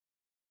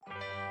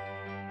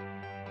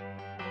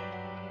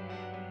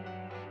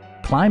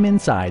climb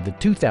inside the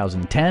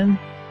 2010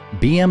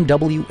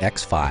 BMW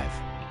X5.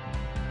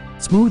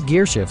 Smooth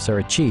gear shifts are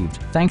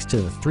achieved thanks to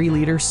the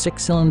 3-liter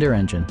 6-cylinder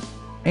engine.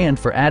 And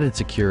for added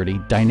security,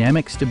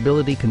 dynamic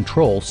stability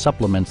control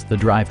supplements the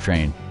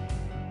drivetrain.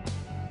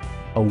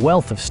 A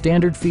wealth of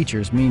standard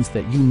features means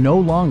that you no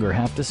longer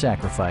have to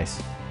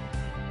sacrifice,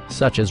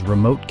 such as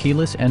remote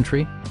keyless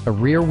entry, a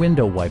rear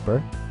window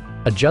wiper,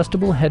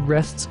 adjustable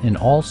headrests in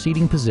all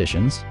seating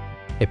positions,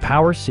 a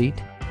power seat,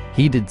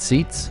 heated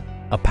seats,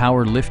 a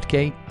power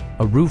liftgate,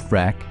 a roof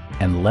rack,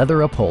 and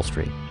leather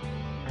upholstery.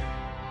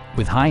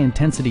 With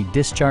high-intensity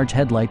discharge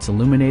headlights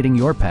illuminating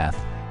your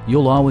path,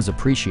 you'll always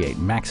appreciate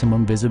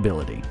maximum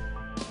visibility.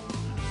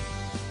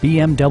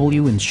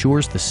 BMW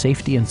ensures the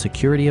safety and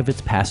security of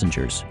its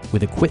passengers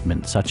with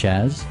equipment such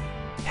as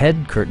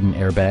head curtain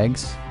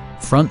airbags,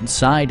 front and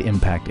side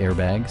impact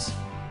airbags,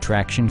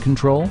 traction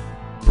control,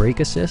 brake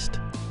assist,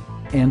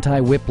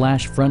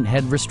 anti-whiplash front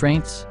head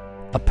restraints,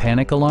 a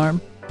panic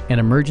alarm, an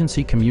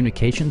emergency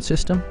communication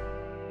system,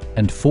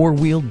 and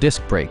 4-wheel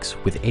disc brakes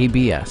with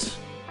ABS.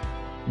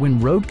 When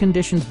road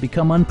conditions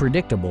become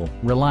unpredictable,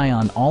 rely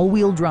on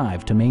all-wheel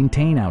drive to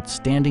maintain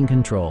outstanding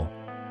control.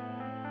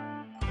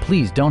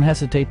 Please don't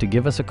hesitate to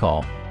give us a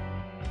call.